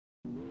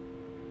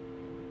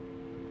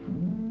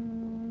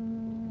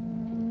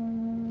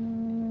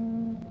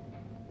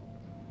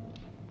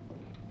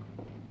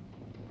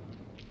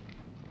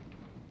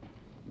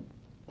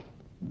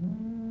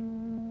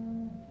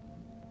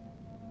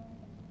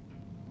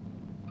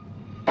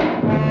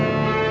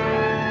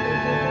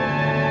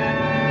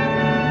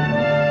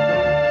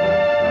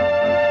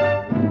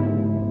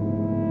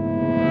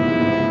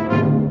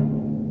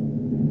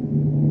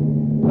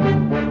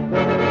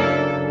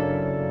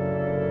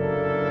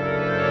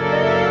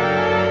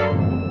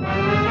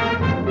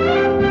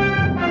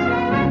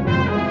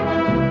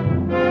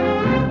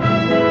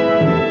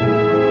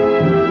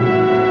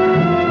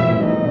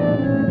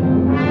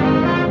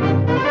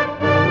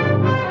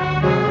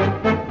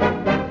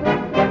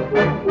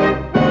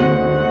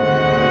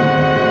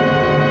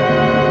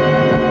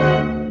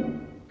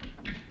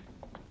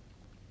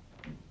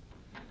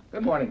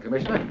morning,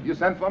 Commissioner. You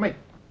sent for me?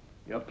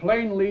 Your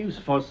plane leaves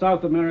for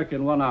South America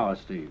in 1 hour,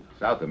 Steve.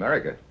 South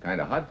America?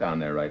 Kind of hot down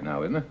there right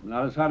now, isn't it?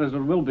 Not as hot as it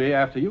will be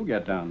after you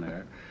get down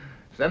there.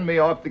 Send me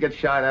off to get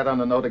shot at on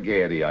the note of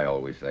gaiety, I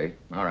always say.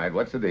 All right,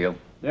 what's the deal?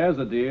 There's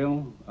the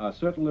deal. A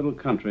certain little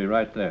country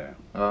right there.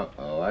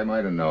 Uh-oh, I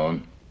might have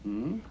known.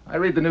 Hmm? I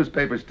read the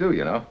newspapers, too,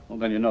 you know. Well,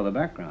 then you know the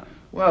background.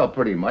 Well,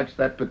 pretty much.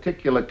 That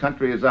particular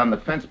country is on the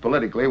fence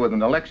politically with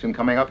an election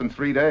coming up in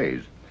 3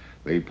 days.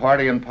 The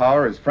party in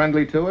power is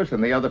friendly to us,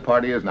 and the other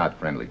party is not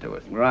friendly to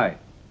us. Right.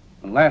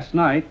 And last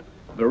night,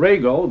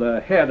 Borrego, the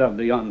head of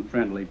the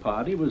unfriendly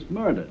party, was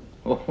murdered.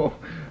 Oh,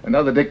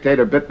 another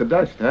dictator bit the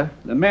dust, huh?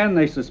 The man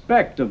they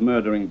suspect of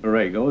murdering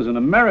Borrego is an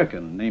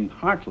American named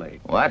Hartley.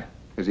 What?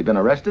 Has he been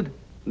arrested?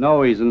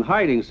 No, he's in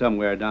hiding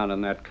somewhere down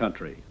in that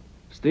country.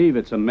 Steve,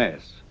 it's a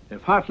mess.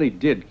 If Hartley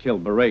did kill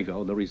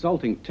Borrego, the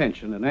resulting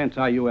tension and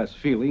anti-U.S.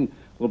 feeling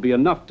will be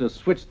enough to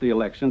switch the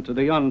election to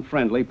the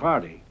unfriendly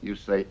party. You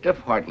say if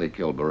Hartley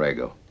killed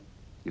Borrego.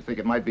 You think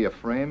it might be a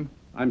frame?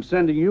 I'm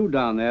sending you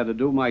down there to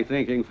do my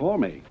thinking for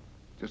me.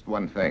 Just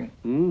one thing.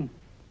 Hmm?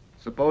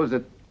 Suppose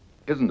it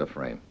isn't a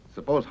frame.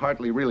 Suppose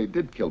Hartley really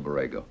did kill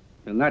Borrego.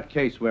 In that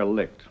case, we're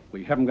licked.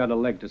 We haven't got a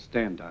leg to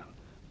stand on.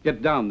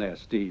 Get down there,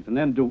 Steve, and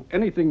then do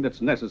anything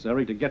that's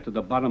necessary to get to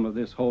the bottom of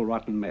this whole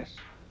rotten mess.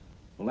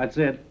 Well, that's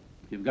it.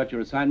 You've got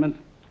your assignment.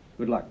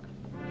 Good luck.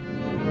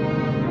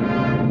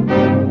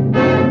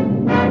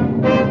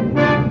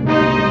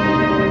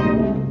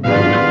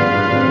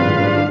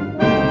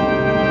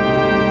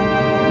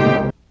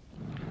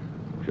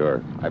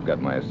 Sure, I've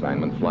got my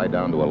assignment. Fly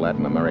down to a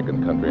Latin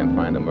American country and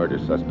find a murder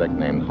suspect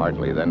named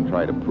Hartley, then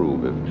try to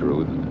prove, if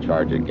true, that the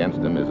charge against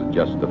him is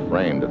just a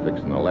frame to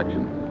fix an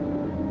election.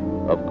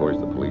 Of course,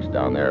 the police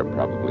down there are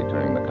probably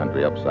turning the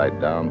country upside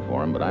down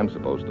for him, but I'm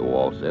supposed to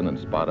waltz in and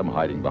spot him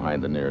hiding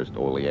behind the nearest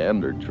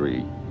oleander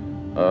tree.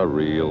 A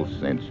real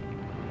cinch.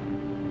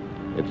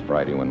 It's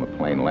Friday when the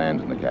plane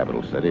lands in the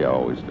capital city. I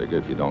always figure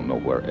if you don't know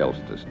where else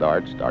to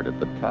start at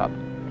the top.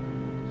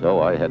 So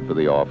I head for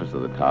the office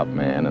of the top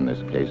man, in this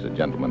case a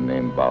gentleman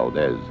named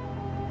Valdez.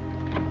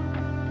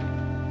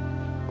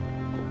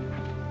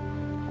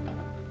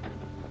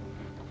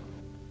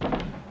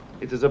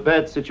 It is a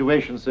bad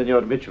situation,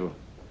 Senor Mitchell.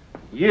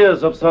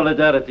 Years of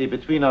solidarity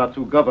between our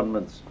two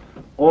governments.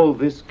 All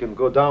this can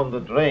go down the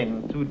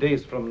drain 2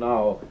 days from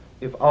now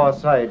if our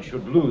side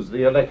should lose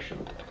the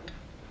election.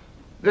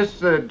 This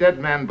dead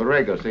man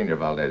Borrego, Senor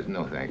Valdez,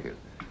 no thank you.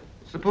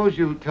 Suppose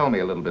you tell me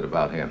a little bit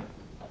about him.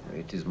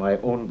 It is my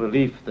own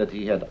belief that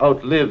he had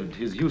outlived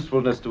his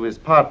usefulness to his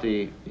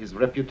party. His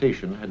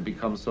reputation had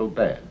become so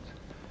bad.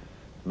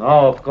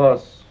 Now, of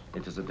course,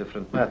 it is a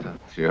different matter.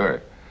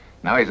 Sure.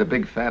 Now he's a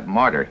big fat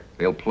martyr.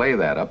 They'll play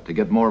that up to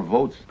get more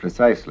votes.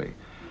 Precisely.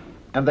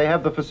 And they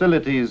have the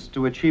facilities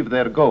to achieve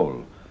their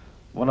goal.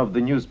 One of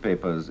the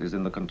newspapers is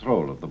in the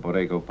control of the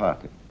Borrego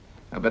party.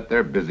 I bet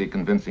they're busy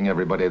convincing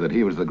everybody that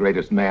he was the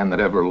greatest man that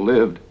ever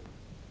lived.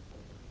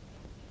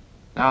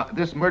 Now,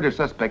 this murder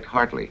suspect,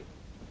 Hartley,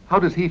 how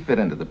does he fit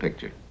into the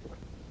picture?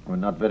 Well,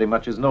 not very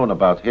much is known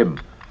about him,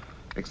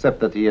 except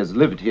that he has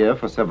lived here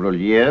for several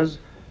years.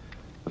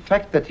 The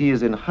fact that he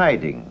is in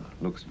hiding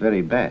looks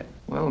very bad.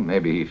 Well,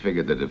 maybe he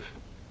figured that if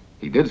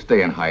he did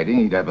stay in hiding,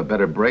 he'd have a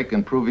better break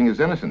in proving his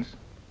innocence.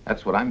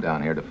 That's what I'm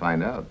down here to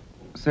find out.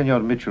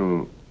 Senor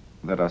Mitchell,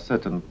 there are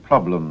certain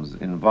problems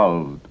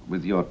involved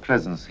with your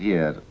presence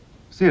here.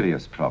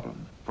 Serious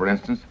problems. For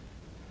instance?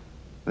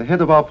 The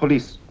head of our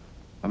police,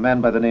 a man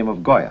by the name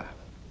of Goya.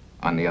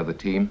 On the other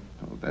team?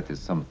 Oh, that is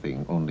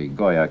something only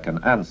Goya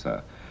can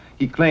answer.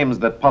 He claims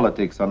that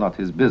politics are not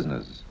his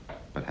business.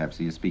 Perhaps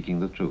he is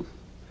speaking the truth.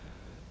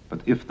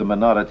 But if the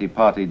minority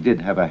party did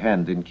have a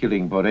hand in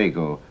killing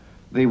Borrego,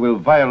 they will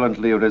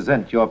violently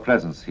resent your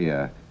presence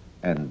here,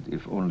 and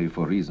if only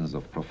for reasons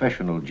of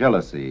professional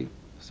jealousy,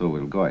 so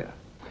will Goya.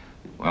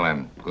 Well,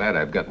 I'm glad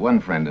I've got one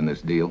friend in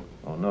this deal.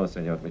 Oh, no,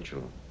 Senor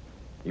Mitchell.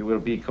 You will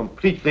be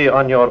completely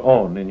on your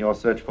own in your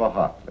search for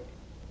Hartley.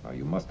 Now,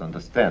 you must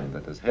understand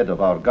that as head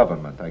of our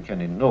government, I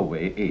can in no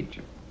way aid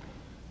you.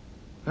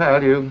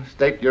 Well, you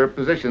state your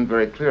position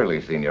very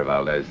clearly, Senor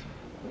Valdez.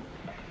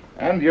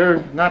 And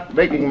you're not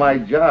making my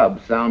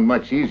job sound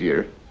much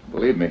easier,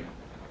 believe me.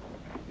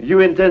 You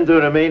intend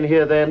to remain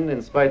here then,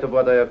 in spite of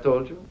what I have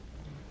told you?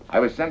 I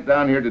was sent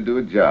down here to do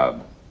a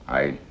job.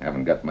 I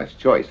haven't got much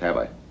choice, have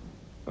I?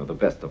 Well, the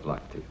best of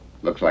luck to you.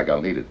 Looks like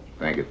I'll need it.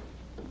 Thank you.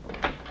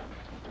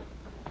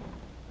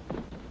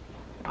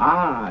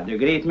 Ah, the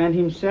great man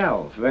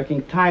himself,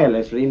 working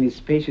tirelessly in his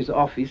spacious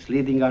office,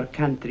 leading our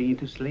country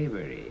into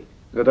slavery.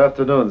 Good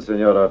afternoon,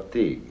 Senor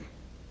Ortiz.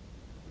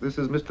 This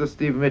is Mr.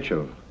 Steve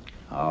Mitchell.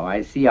 Oh,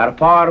 I see our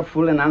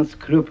powerful and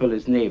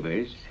unscrupulous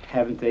neighbors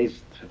haven't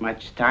wasted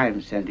much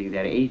time sending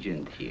their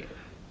agent here.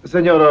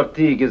 Senor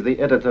Ortiz is the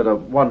editor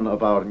of one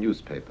of our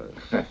newspapers.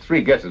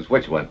 3 guesses,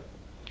 which one?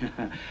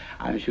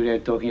 I'm sure you're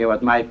talking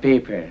about my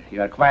paper.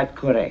 You are quite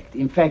correct.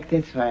 In fact,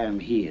 that's why I'm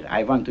here.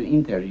 I want to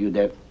interview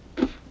the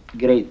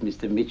great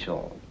Mr.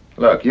 Mitchell.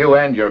 Look, you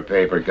and your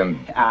paper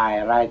can...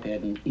 I write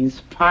an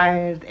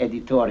inspired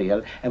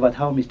editorial about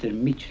how Mr.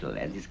 Mitchell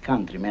and his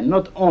countrymen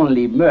not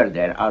only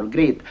murder our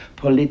great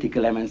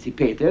political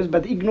emancipators,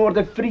 but ignore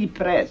the free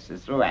press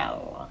as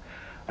well.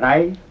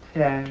 Right,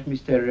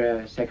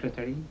 Mr.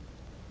 Secretary?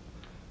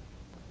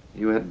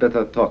 You had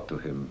better talk to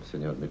him,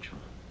 Senor Mitchell.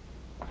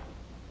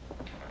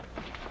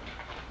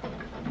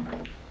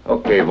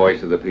 Okay,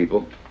 voice of the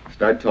people.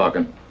 Start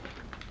talking.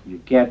 You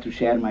care to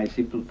share my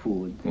simple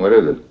food? What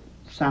is it?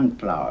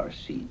 Sunflower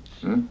seeds.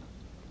 Hmm?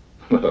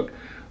 Look,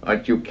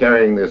 aren't you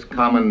carrying this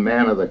common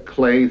man of the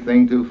clay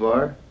thing too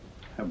far?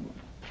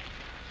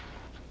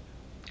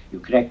 You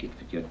crack it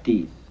with your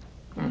teeth.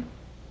 Hmm.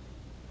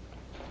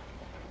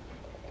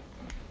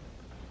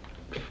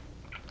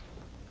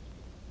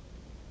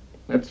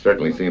 That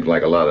certainly seems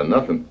like a lot of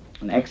nothing.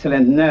 An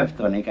excellent nerve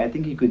tonic. I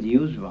think you could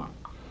use one.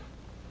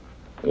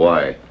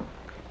 Why?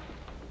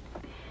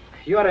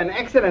 You are an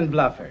excellent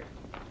bluffer.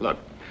 Look,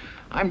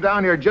 I'm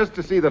down here just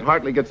to see that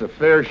Hartley gets a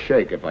fair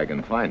shake if I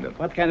can find him.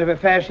 What kind of a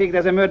fair shake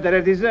does a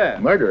murderer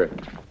deserve? Murderer?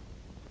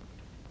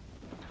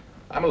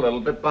 I'm a little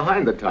bit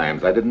behind the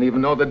times. I didn't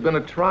even know there'd been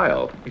a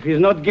trial. If he's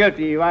not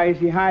guilty, why is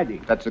he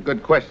hiding? That's a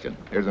good question.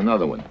 Here's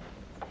another one.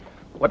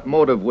 What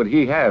motive would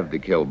he have to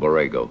kill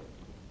Borrego?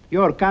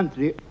 Your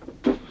country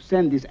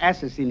sent this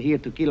assassin here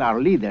to kill our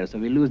leader, so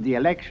we lose the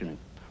election.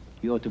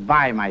 You ought to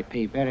buy my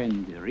paper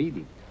and read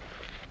it.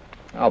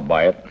 I'll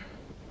buy it.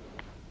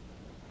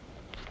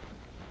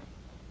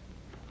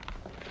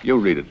 You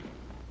read it.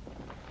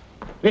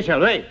 Mitchell,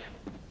 wait.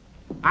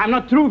 I'm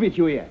not through with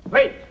you yet.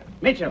 Wait,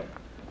 Mitchell.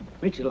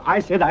 Mitchell, I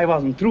said I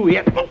wasn't through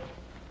yet.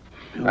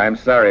 I'm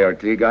sorry,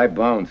 Ortiz. I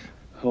bounced.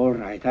 All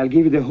right, I'll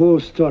give you the whole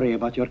story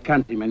about your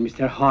countryman,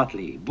 Mr.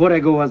 Hartley.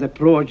 Borrego was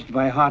approached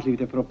by Hartley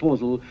with a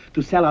proposal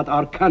to sell out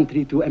our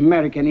country to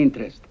American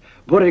interest.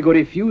 Borrego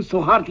refused,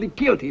 so Hartley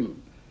killed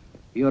him.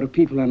 Your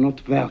people are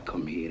not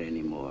welcome here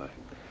anymore.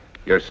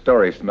 Your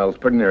story smells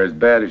pretty near as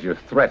bad as your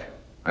threat.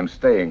 I'm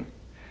staying.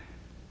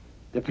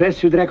 The press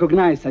should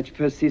recognize such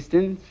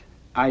persistence.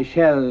 I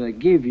shall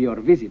give your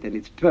visit and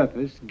its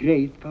purpose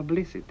great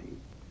publicity.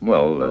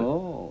 Well,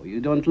 Oh,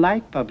 you don't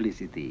like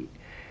publicity.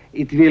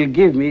 It will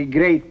give me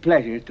great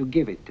pleasure to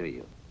give it to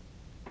you.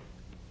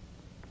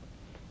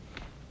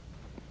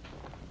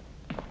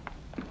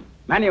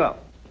 Manuel.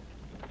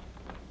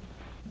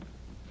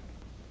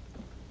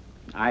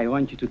 I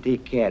want you to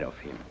take care of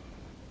him.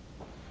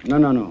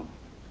 No.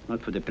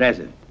 Not for the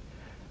present.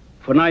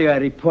 For now, you're a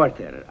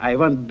reporter. I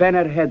want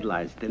banner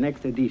headlines, the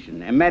next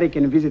edition.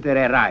 American visitor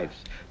arrives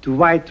to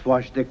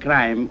whitewash the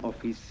crime of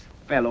his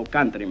fellow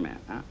countrymen.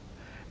 Huh?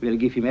 We'll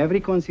give him every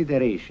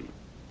consideration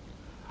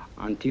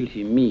until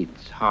he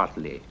meets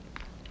Hartley.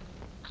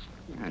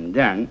 And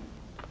then...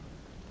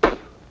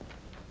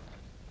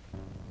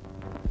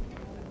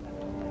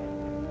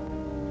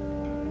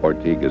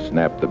 Ortiz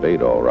snapped the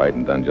bait all right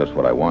and done just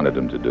what I wanted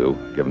him to do,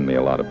 given me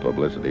a lot of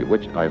publicity,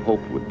 which I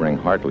hoped would bring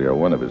Hartley or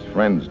one of his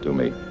friends to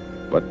me.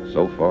 But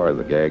so far,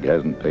 the gag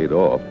hasn't paid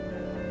off.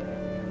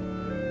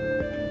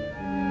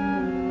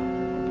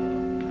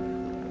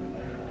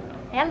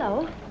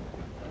 Hello.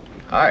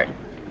 Hi.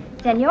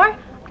 Senor,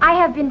 I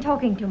have been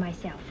talking to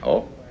myself.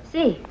 Oh?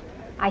 See,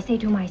 I say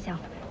to myself,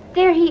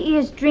 there he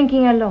is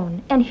drinking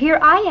alone, and here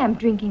I am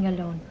drinking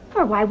alone.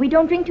 For why we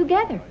don't drink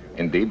together?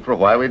 Indeed, for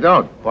why we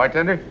don't.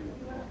 Bartender?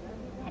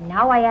 And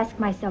now I ask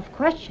myself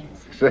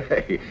questions.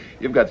 Say,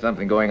 you've got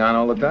something going on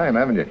all the time,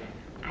 haven't you?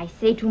 I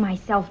say to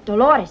myself,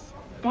 Dolores,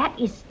 that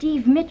is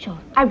Steve Mitchell.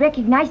 I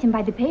recognize him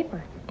by the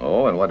paper.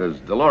 Oh, and what does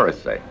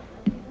Dolores say?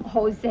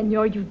 Oh,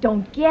 Senor, you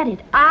don't get it.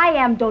 I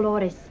am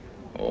Dolores.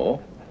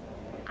 Oh?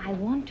 I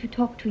want to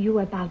talk to you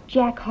about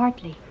Jack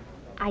Hartley.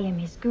 I am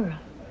his girl.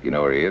 You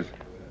know where he is?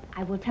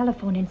 I will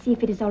telephone and see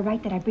if it is all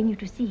right that I bring you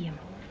to see him.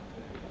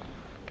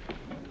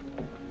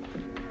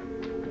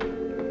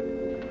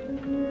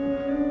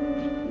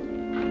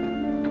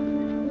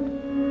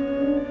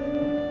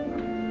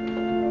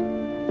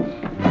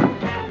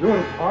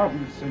 Your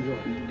pardon, senor.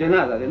 De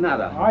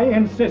nada. I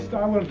insist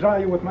I will dry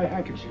you with my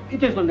handkerchief.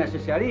 It is not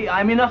necessary.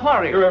 I'm in a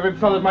hurry. You have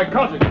insulted my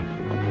cousin.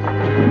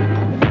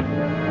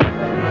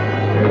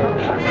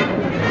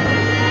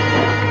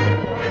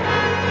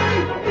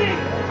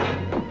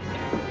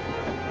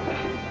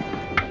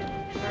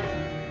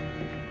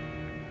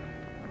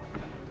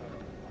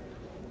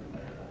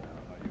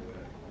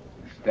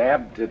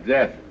 Stabbed to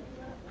death.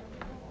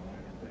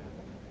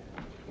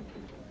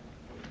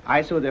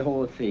 I saw the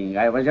whole thing.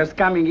 I was just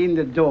coming in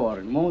the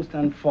door. Most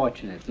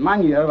unfortunate.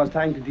 Manuel was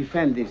trying to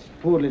defend this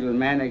poor little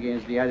man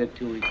against the other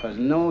two. It was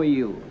no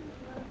use.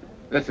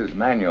 This is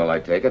Manuel, I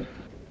take it.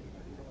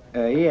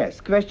 Yes,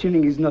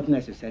 questioning is not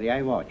necessary.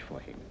 I watch for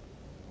him.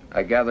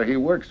 I gather he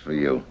works for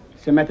you.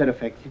 As a matter of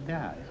fact, he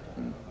does.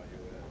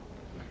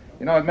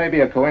 You know, it may be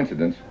a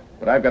coincidence,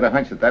 but I've got a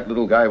hunch that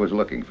little guy was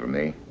looking for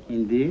me.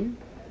 Indeed?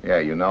 Yeah,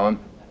 you know him?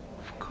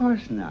 Of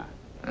course not.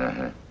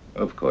 Uh-huh.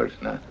 Of course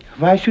not.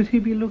 Why should he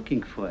be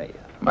looking for you?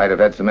 Might have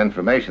had some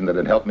information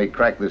that'd help me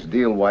crack this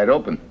deal wide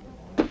open.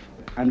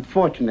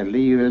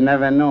 Unfortunately, you will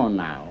never know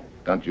now.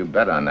 Don't you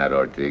bet on that,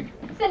 Ortiz.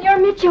 Senor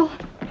Mitchell.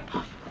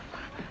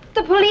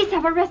 The police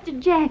have arrested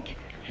Jack.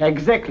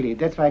 Exactly.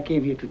 That's why I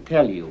came here to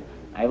tell you.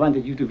 I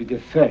wanted you to be the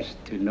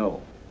first to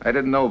know. I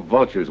didn't know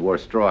vultures wore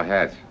straw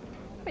hats.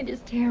 It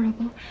is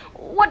terrible.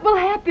 What will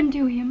happen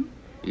to him?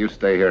 You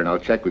stay here and I'll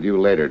check with you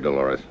later,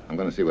 Dolores. I'm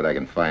going to see what I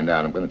can find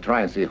out. I'm going to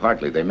try and see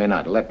Hartley. They may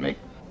not let me.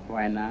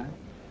 Why not?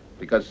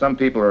 Because some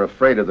people are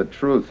afraid of the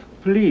truth.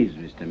 Please,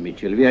 Mr.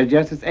 Mitchell, we are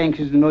just as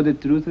anxious to know the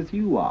truth as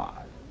you are.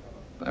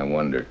 I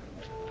wonder.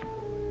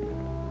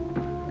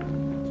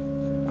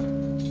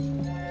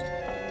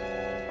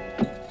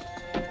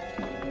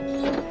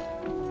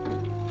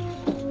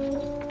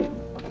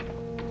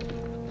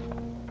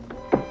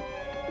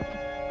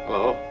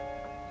 Hello?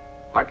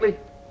 Hartley?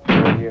 Who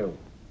are you?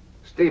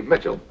 Steve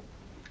Mitchell.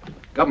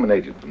 Government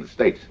agent from the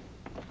States.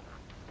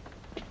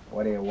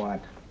 What do you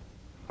want?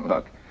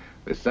 Look,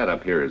 the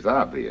setup here is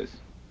obvious.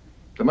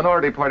 The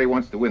minority party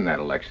wants to win that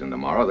election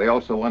tomorrow. They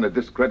also want to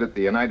discredit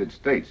the United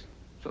States.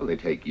 So they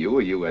take you,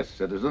 a U.S.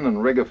 citizen,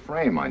 and rig a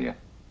frame on you.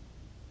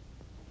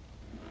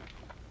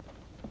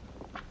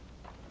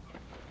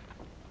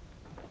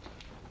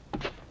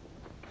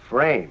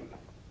 Frame?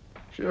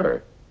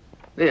 Sure.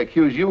 They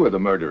accuse you of the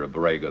murder of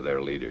Borrego,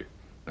 their leader.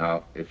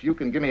 Now, if you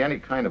can give me any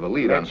kind of a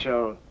lead on...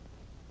 Mitchell,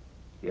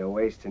 you're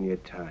wasting your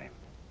time.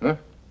 Huh?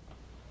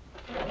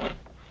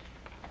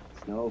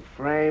 It's no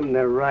frame,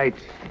 they're right.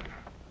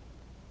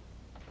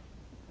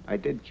 I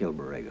did kill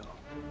Borrego.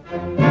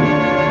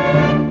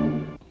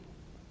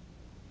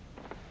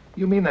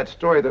 You mean that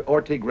story that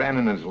Ortiz ran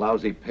in his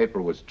lousy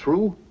paper was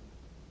true?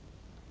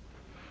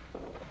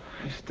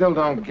 I still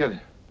don't get it.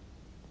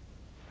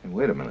 Hey,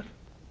 wait a minute.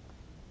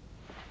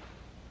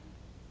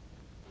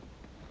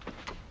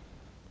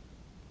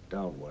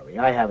 Don't worry,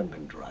 I haven't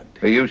been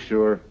drugged. Are you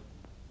sure?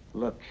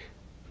 Look,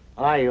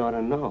 I ought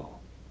to know.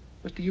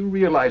 But do you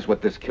realize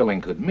what this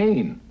killing could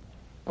mean?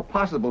 A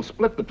possible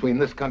split between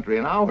this country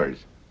and ours.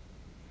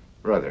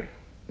 Brother,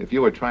 if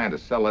you were trying to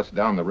sell us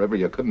down the river,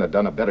 you couldn't have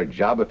done a better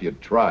job if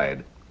you'd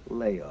tried.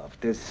 Lay off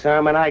this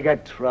sermon. I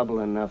got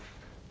trouble enough.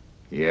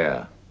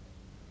 Yeah.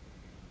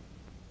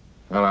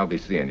 Well, I'll be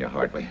seeing you,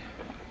 Hartley.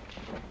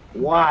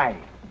 Why?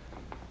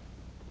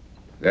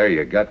 There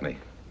you got me.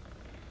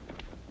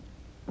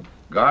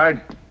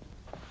 Guard.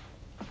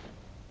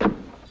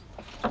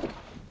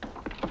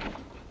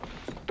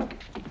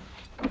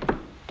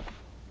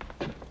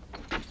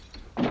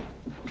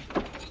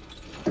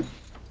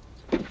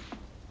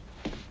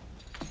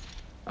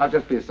 I'll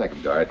just be a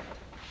second, guard.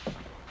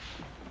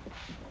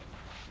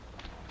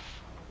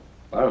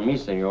 Pardon me,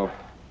 senor.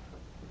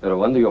 Pero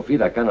cuando your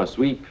feet, I cannot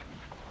sweep.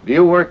 Do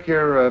you work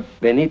here,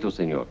 Benito,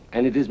 senor.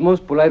 And it is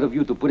most polite of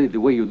you to put it the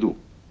way you do.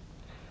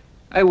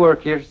 I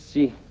work here,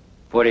 see,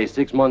 for a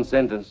 6-month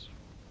sentence.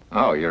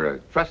 Oh, you're a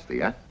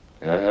trustee, huh?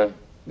 Uh-huh.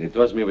 They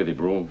trust me with the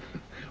broom.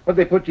 What'd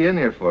they put you in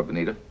here for,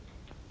 Benito?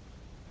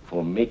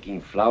 For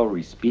making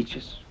flowery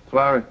speeches.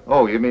 Flower?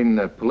 Oh, you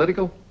mean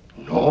political?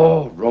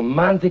 No,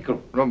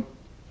 romantical.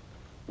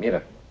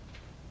 Mira.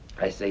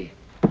 I say,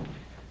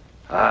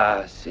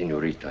 ah,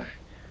 senorita,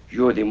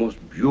 you're the most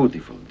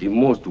beautiful, the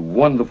most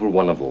wonderful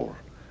one of all.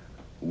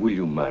 Will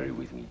you marry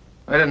with me?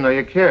 I didn't know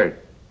you cared.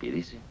 It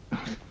is.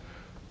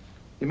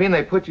 You mean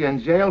they put you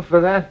in jail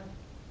for that?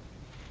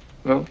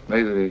 Well,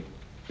 maybe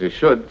they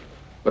should.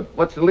 But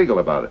what's illegal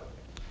about it?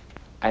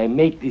 I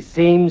make the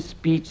same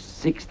speech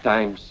 6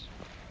 times.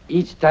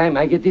 Each time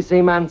I get the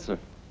same answer.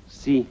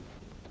 See?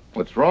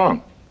 What's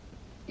wrong?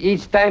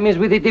 Each time is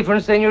with a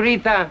different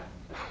senorita.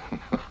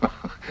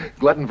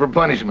 Glutton for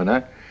punishment,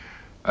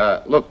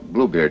 huh? Look,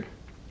 Bluebeard,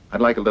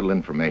 I'd like a little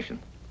information.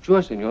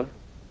 Sure, senor.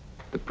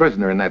 The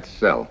prisoner in that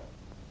cell.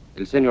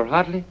 El senor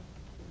Hartley?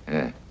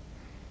 Yeah.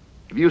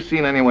 Have you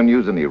seen anyone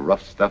use any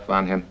rough stuff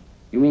on him?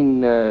 You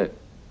mean,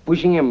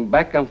 pushing him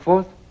back and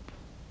forth?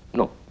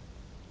 No.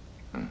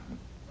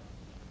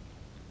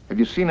 Have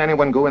you seen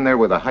anyone go in there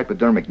with a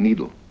hypodermic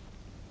needle?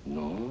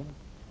 No.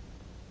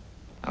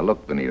 Now,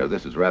 look, Benito,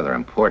 this is rather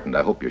important.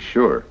 I hope you're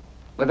sure.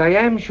 But I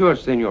am sure,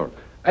 senor.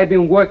 I've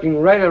been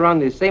working right around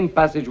the same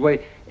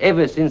passageway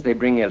ever since they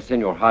bring El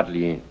senor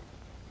Hartley in.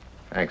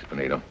 Thanks,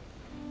 Benito.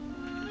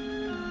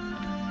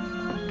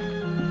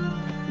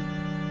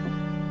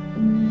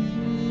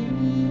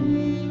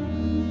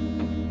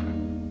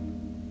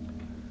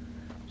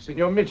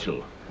 Senor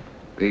Mitchell.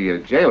 The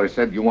jailer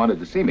said you wanted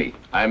to see me.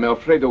 I'm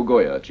Alfredo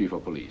Goya, Chief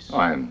of Police. Oh,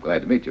 I'm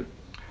glad to meet you.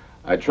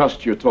 I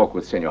trust your talk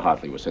with Senor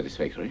Hartley was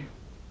satisfactory.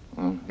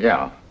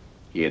 Yeah.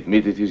 He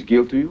admitted his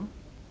guilt to you?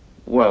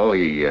 Well,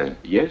 he,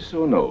 Yes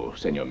or no,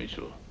 Senor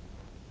Mitchell?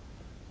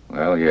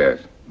 Well, yes.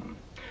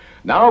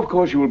 Now, of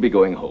course, you will be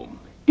going home.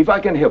 If I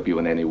can help you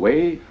in any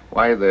way...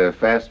 Why the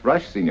fast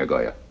rush, Senor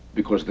Goya?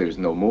 Because there's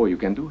no more you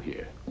can do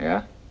here.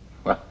 Yeah?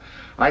 Well,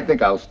 I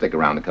think I'll stick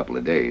around a couple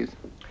of days.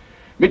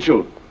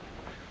 Mitchell,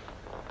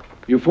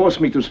 you force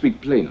me to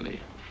speak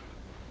plainly.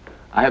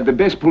 I have the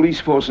best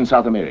police force in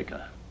South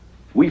America.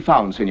 We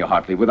found Senor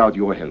Hartley without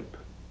your help.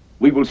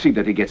 We will see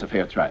that he gets a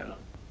fair trial.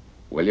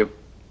 Will you?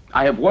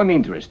 I have one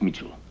interest,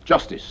 Mitchell.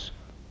 Justice.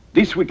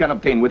 This we can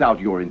obtain without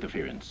your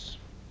interference.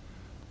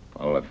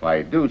 Well, if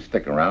I do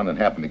stick around and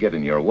happen to get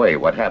in your way,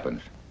 what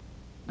happens?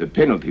 The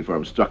penalty for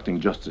obstructing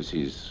justice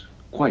is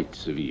quite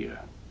severe.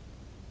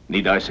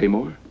 Need I say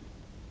more?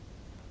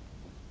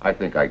 I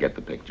think I get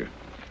the picture.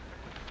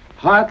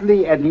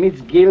 Hartley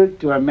admits guilt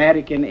to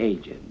American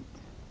agent.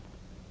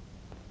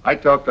 I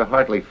talked to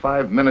Hartley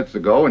 5 minutes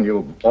ago, and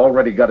you've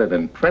already got it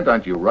in print.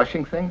 Aren't you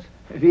rushing things?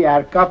 We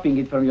are copying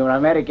it from your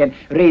American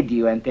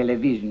radio and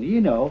television.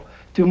 You know,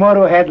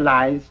 tomorrow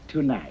headlines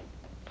tonight.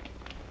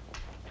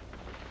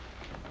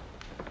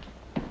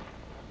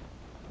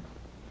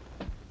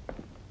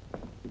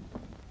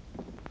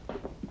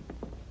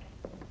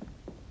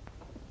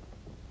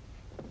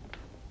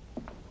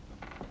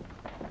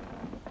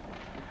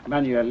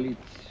 Manuel, it's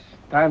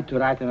time to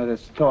write another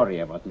story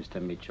about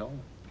Mr. Mitchell.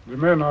 The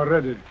men are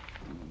ready.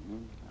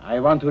 I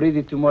want to read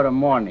it tomorrow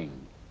morning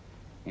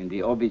in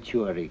the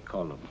obituary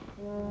column.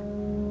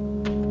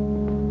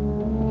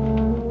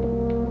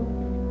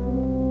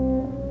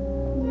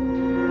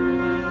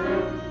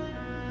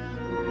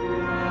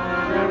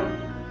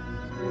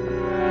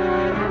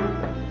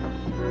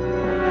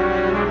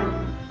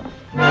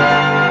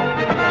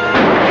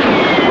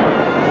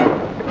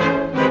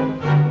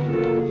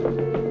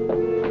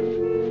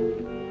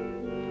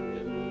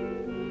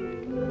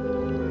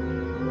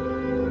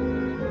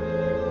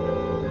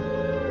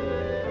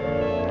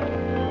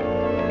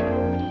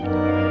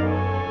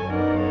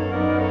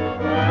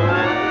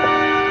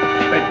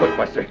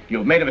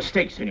 You've made a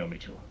mistake, Senor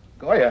Mitchell.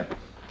 Goya.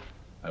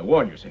 I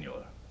warn you,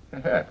 Senor.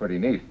 Pretty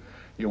neat.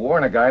 You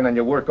warn a guy and then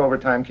you work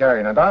overtime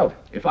carrying it out.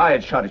 If I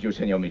had shot at you,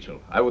 Senor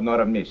Mitchell, I would not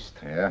have missed.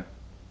 Yeah?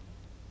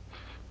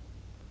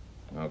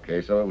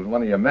 Okay, so it was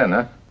one of your men,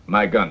 huh?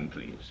 My gun,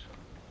 please.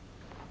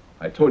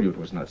 I told you it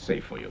was not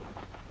safe for you.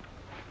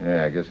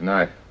 Yeah, I guess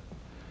not.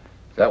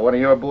 Is that one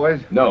of your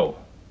boys? No.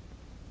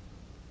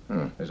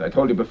 As I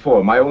told you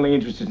before, my only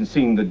interest is in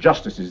seeing that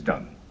justice is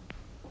done.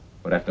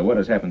 But after what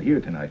has happened here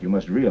tonight, you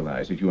must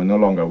realize that you are no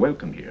longer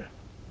welcome here.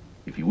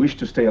 If you wish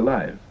to stay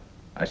alive,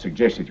 I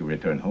suggest that you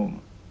return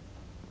home.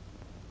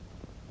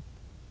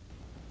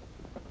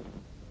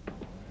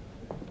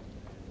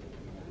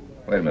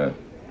 Wait a minute.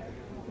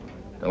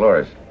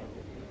 Dolores,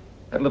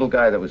 that little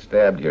guy that was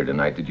stabbed here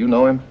tonight, did you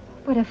know him?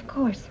 But of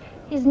course.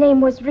 His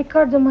name was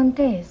Ricardo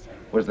Montez.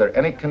 Was there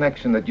any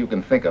connection that you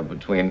can think of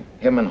between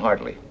him and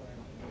Hartley?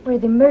 Where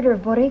the murder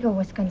of Borrego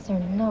was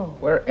concerned, no.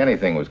 Where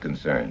anything was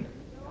concerned?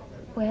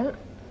 Well,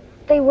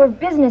 they were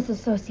business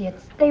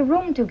associates. They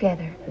roomed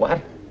together.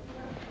 What?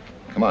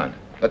 Come on,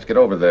 let's get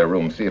over to their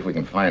room, see if we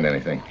can find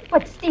anything.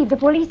 But, Steve, the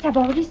police have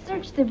already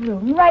searched the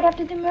room right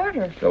after the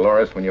murder.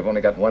 Dolores, when you've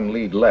only got one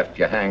lead left,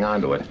 you hang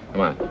on to it.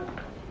 Come on.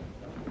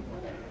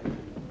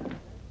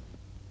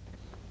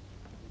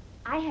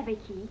 I have a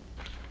key.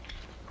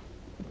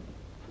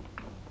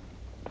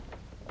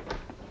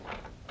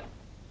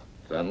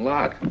 It's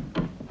unlocked.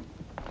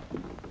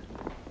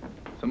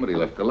 Somebody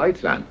left the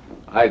lights on.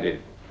 I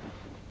did.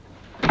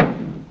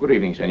 Good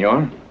evening,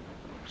 Senor.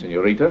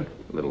 Senorita.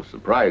 A little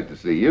surprised to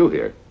see you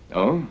here.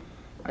 Oh?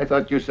 I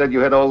thought you said you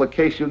had all the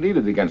case you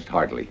needed against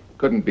Hartley.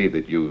 Couldn't be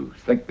that you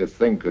think this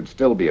thing could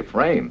still be a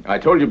frame. I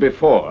told you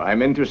before,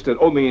 I'm interested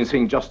only in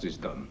seeing justice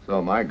done. So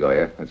am I,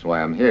 Goya. That's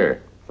why I'm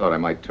here. Thought I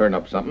might turn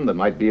up something that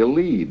might be a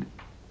lead.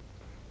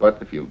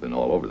 But if you've been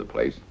all over the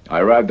place... I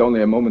arrived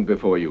only a moment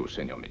before you,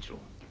 Senor Mitchell.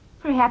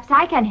 Perhaps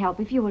I can help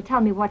if you will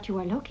tell me what you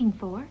are looking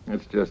for.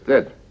 That's just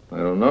it. I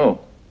don't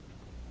know.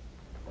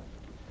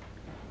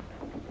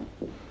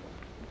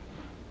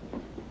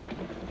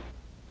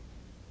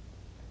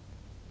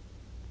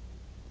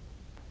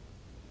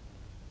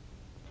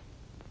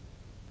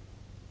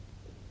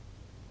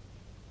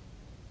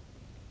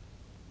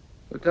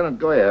 Lieutenant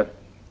Goya,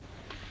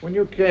 when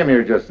you came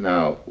here just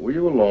now, were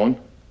you alone?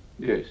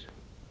 Yes.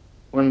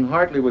 When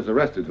Hartley was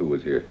arrested, who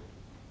was here?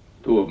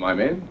 2 of my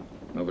men.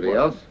 Nobody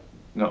else?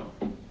 No.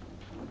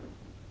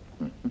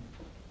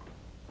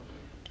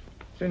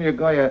 Senor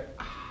Goya,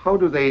 how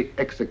do they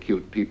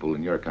execute people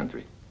in your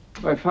country?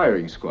 By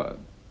firing squad.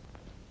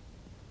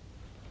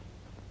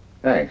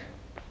 Thanks.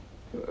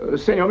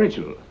 Senor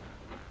Mitchell.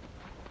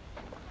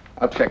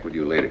 I'll check with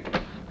you later.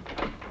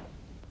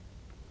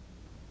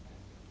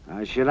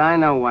 How should I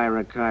know why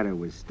Ricardo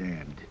was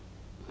stabbed?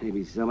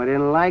 Maybe someone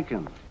didn't like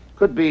him.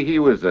 Could be he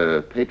was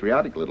a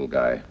patriotic little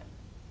guy.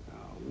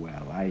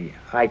 Well,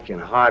 I can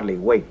hardly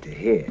wait to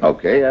hear.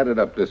 Okay, add it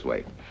up this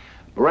way.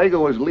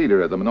 Borrego was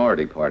leader of the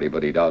minority party,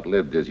 but he'd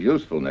outlived his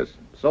usefulness.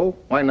 So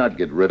why not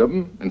get rid of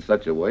him in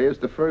such a way as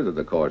to further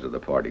the cause of the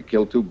party?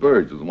 Kill 2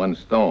 birds with 1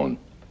 stone.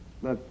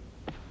 Look,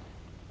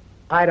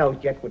 I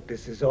don't get what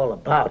this is all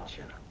about,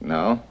 you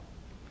know. No?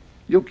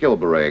 You kill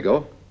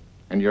Borrego,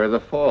 and you're the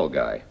fall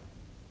guy.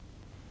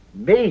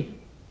 Me?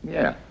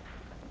 Yeah.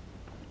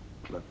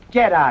 Look,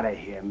 get out of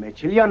here,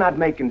 Mitchell. You're not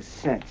making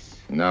sense.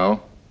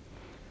 No?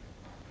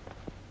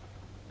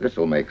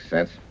 This'll make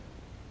sense.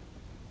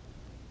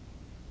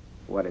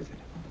 What is it?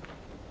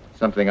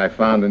 Something I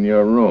found in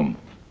your room.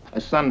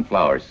 A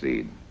sunflower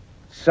seed.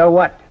 So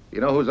what?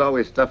 You know who's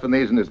always stuffing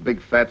these in his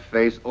big fat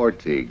face?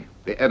 Ortiz,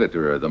 the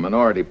editor of the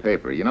minority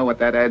paper. You know what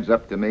that adds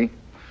up to me?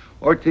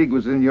 Ortiz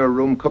was in your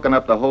room cooking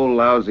up the whole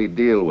lousy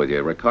deal with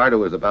you. Ricardo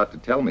was about to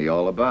tell me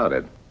all about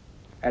it.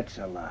 That's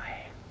a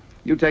lie.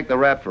 You take the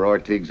rap for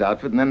Ortiz's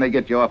outfit, and then they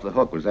get you off the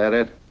hook. Was that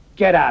it?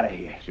 Get out of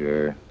here.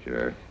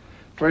 Sure.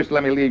 First,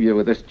 let me leave you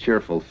with this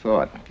cheerful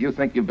thought. You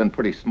think you've been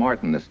pretty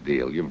smart in this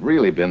deal. You've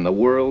really been the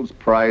world's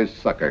prize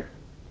sucker.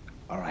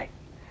 All right.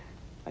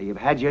 Now, you've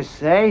had your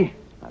say.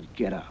 Now,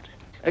 get out.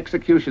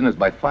 Execution is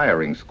by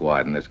firing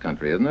squad in this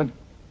country, isn't it?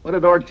 What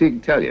did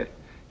Ortiz tell you?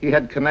 He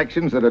had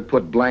connections that had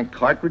put blank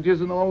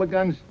cartridges in all the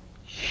guns?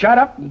 Shut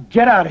up and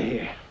get out of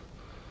here.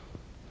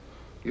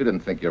 You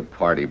didn't think your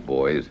party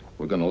boys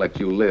were going to let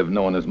you live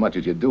knowing as much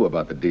as you do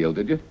about the deal,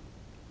 did you?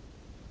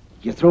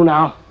 You through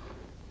now?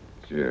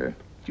 Sure.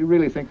 Did you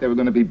really think they were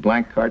going to be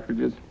blank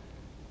cartridges?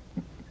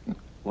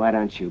 Why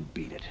don't you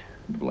beat it?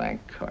 Blank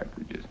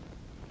cartridges.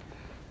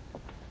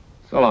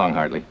 So long,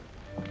 Hartley.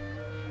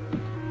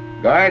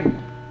 Guard.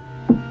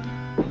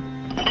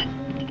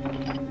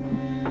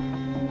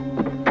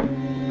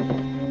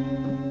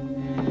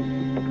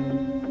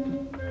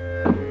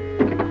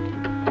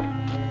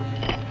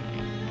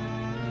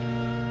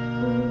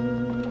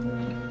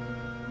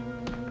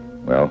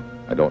 Well,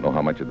 I don't know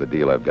how much of the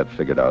deal I've got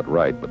figured out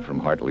right, but from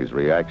Hartley's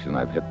reaction,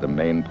 I've hit the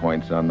main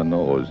points on the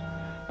nose.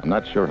 I'm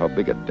not sure how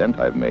big a dent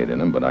I've made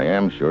in him, but I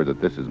am sure that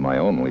this is my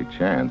only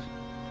chance.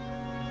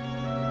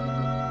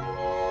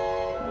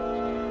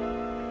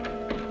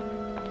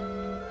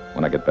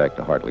 When I get back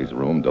to Hartley's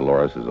room,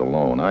 Dolores is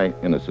alone. I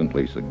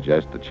innocently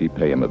suggest that she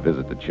pay him a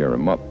visit to cheer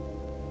him up.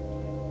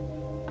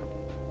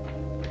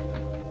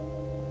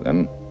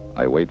 Then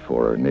I wait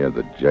for her near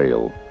the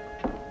jail.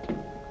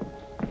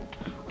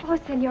 Oh,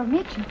 Senor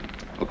Mitchell.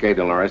 Okay,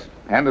 Dolores,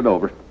 hand it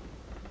over.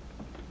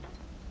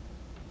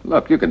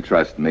 Look, you can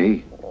trust me.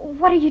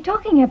 What are you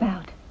talking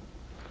about?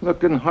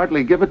 Look, didn't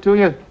Hartley give it to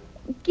you?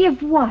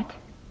 Give what?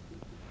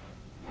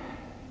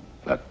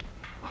 Look,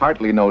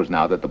 Hartley knows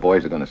now that the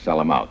boys are going to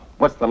sell him out.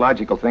 What's the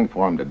logical thing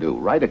for him to do?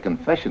 Write a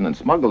confession and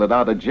smuggle it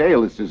out of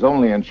jail. It's his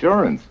only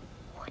insurance.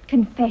 What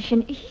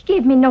confession? He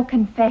gave me no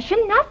confession,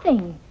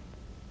 nothing.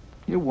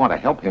 You want to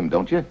help him,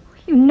 don't you?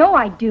 You know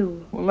I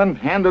do. Well, then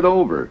hand it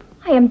over.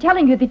 I am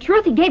telling you the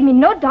truth. He gave me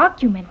no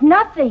document,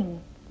 nothing.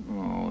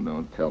 Oh,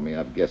 don't tell me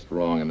I've guessed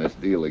wrong in this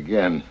deal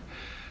again.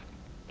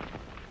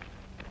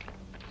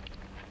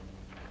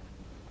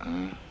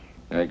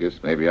 I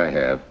guess maybe I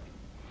have.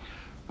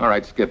 All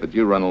right, skip it.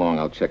 You run along.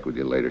 I'll check with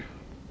you later.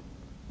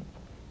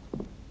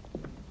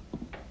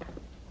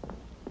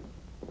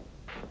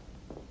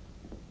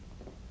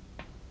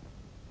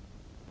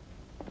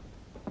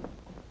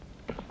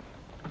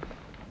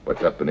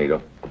 What's up,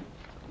 Benito?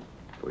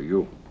 For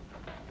you.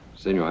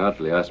 Senor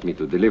Hartley asked me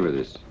to deliver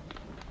this.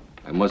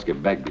 I must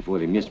get back before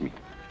they miss me.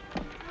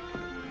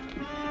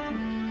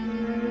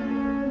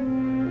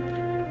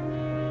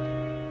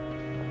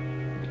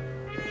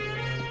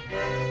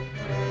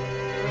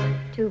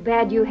 Too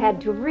bad you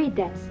had to read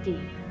that,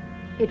 Steve.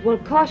 It will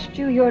cost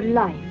you your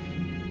life.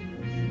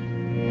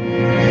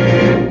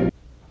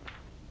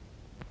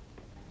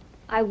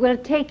 I will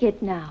take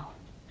it now.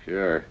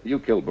 Sure. You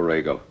killed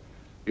Borrego.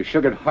 You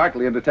sugared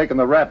Hartley into taking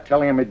the rap,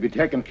 telling him he'd be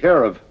taken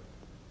care of.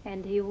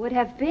 And he would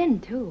have been,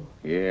 too.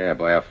 Yeah,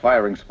 by a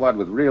firing squad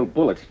with real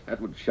bullets. That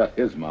would shut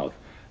his mouth.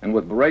 And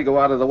with Borrego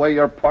out of the way,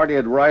 your party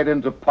would ride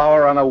into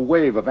power on a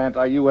wave of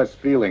anti-U.S.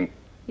 feeling.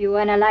 You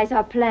analyze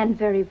our plan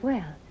very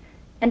well.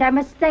 And I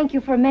must thank you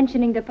for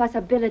mentioning the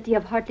possibility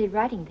of Hartley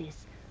writing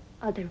this.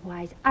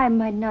 Otherwise, I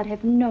might not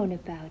have known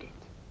about it.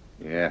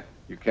 Yeah,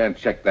 you can't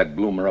check that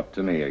bloomer up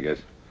to me, I guess.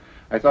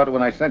 I thought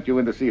when I sent you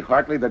in to see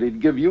Hartley that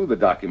he'd give you the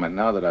document.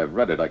 Now that I've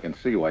read it, I can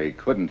see why he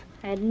couldn't.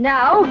 And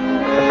now...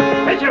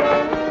 Mitchell!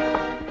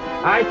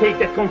 I take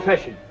that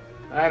confession.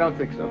 I don't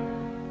think so.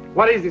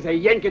 What is this, a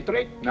Yankee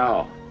trick?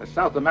 No, a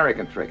South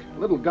American trick. A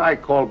little guy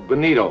called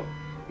Benito.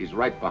 He's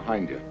right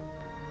behind you.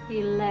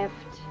 He left.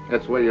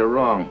 That's where you're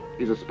wrong.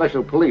 He's a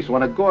special police,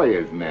 one of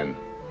Goya's men.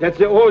 That's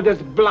the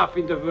oldest bluff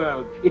in the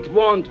world. It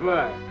won't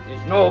work.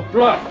 It's no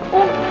bluff.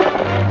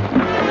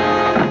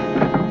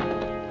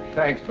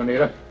 Thanks,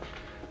 Benito.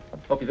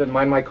 Hope you didn't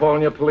mind my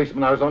calling you a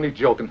policeman. I was only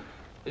joking.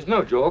 It's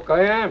no joke,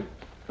 I am.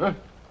 Huh?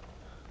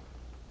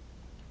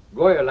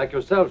 Goya, like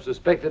yourself,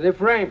 suspected a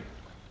frame.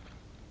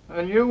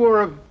 And you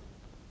were a...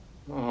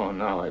 Oh,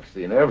 now I've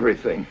seen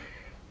everything.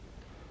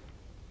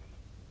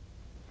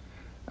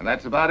 And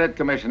that's about it,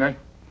 Commissioner.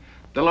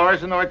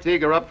 Dolores and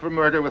Ortiz are up for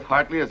murder with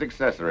Hartley as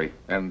accessory,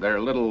 and their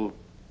little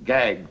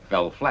gag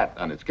fell flat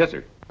on its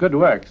kisser. Good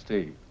work,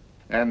 Steve.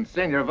 And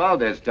Senor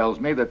Valdez tells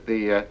me that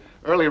the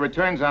early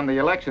returns on the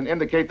election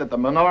indicate that the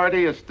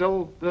minority is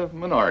still the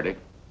minority.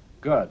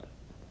 Good.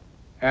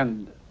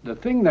 And the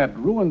thing that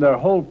ruined their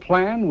whole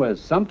plan was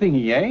something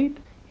he ate?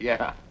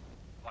 Yeah.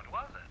 What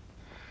was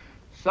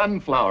it?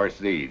 Sunflower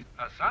seed.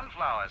 A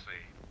sunflower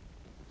seed.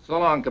 So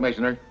long,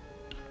 Commissioner.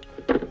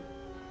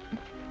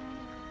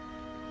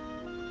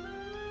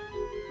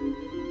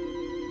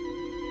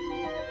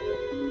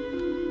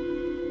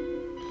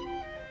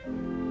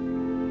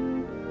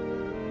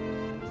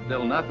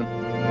 Still nothing.